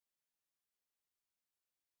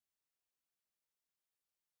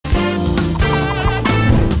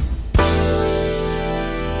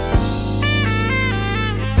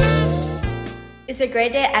It's a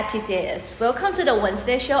great day at TCAS. Welcome to the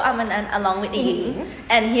Wednesday show. I'm Anan along with Ying.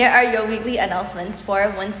 And here are your weekly announcements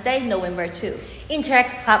for Wednesday, November 2.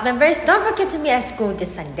 Interact Club members, don't forget to meet at school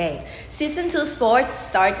this Sunday. Season 2 sports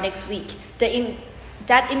start next week.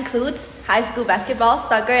 That includes high school basketball,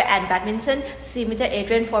 soccer, and badminton. See Mr.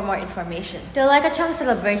 Adrian for more information. The Laikachong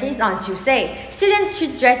celebration is on Tuesday. Students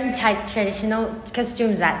should dress in traditional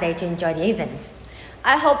costumes that day to enjoy the events.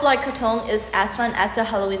 I hope Loi Krathong is as fun as the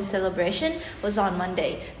Halloween celebration was on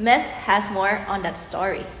Monday. Meth has more on that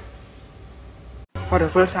story. For the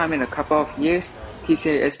first time in a couple of years,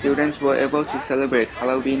 TCAS students were able to celebrate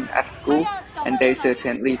Halloween at school, and they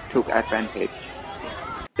certainly took advantage.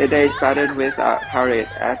 The day started with a parade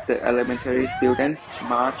as the elementary students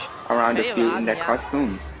marched around the field in their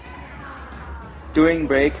costumes. During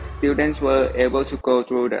break, students were able to go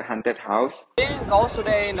through the haunted house. Being goes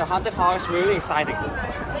today in the haunted house really exciting.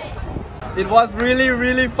 It was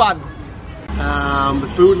really fun.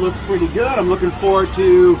 The food looks pretty good. I'm looking forward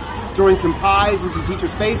to throwing some pies in some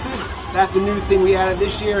teachers' faces. That's a new thing we added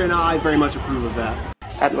this year, and I very much approve of that.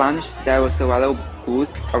 At lunch, there was a several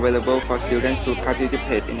booths available for students to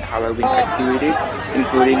participate in Halloween activities,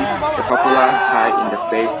 including the popular pie in the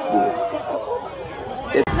face booth.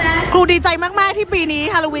 ครูดีใจมากๆที่ปีนี้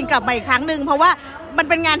ฮาโลวีนกลับมาอีกครั้งหนึ่งเพราะว่ามัน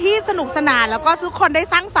เป็นงานที่สนุกสนานแล้วก็ทุกคนได้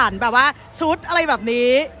สร้างสรรค์แบบว่าชุดอะไรแบบนี้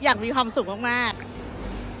อย่างมีความสุขมาก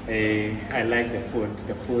ๆ I like the food.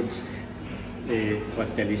 The food was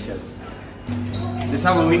delicious. This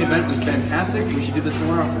Halloween event was fantastic. We should do this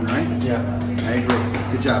more often, right? Yeah, I agree.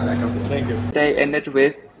 Good job, Echo. Thank you. They ended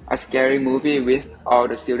with a scary movie with all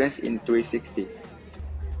the students in 360.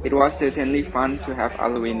 It was certainly fun to have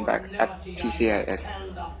Halloween back at TCAS.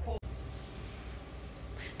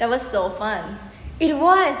 That was so fun. It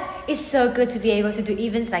was. It's so good to be able to do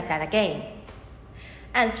events like that again.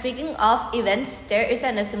 And speaking of events, there is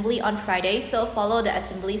an assembly on Friday, so follow the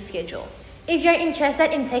assembly schedule. If you're interested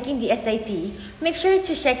in taking the SAT, make sure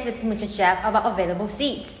to check with Mr. Jeff about available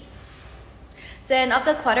seats. The end of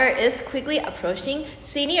the quarter is quickly approaching.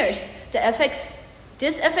 Seniors,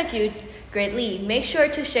 this affects you greatly. Make sure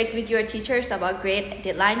to check with your teachers about grade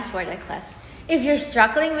deadlines for that class. If you're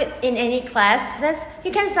struggling in any classes,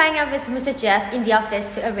 you can sign up with Mr. Jeff in the office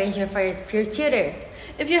to arrange for your tutor.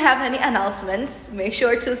 If you have any announcements, make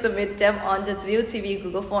sure to submit them on the WTV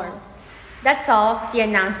Google form. That's all the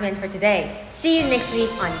announcement for today. See you next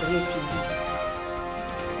week on WTV.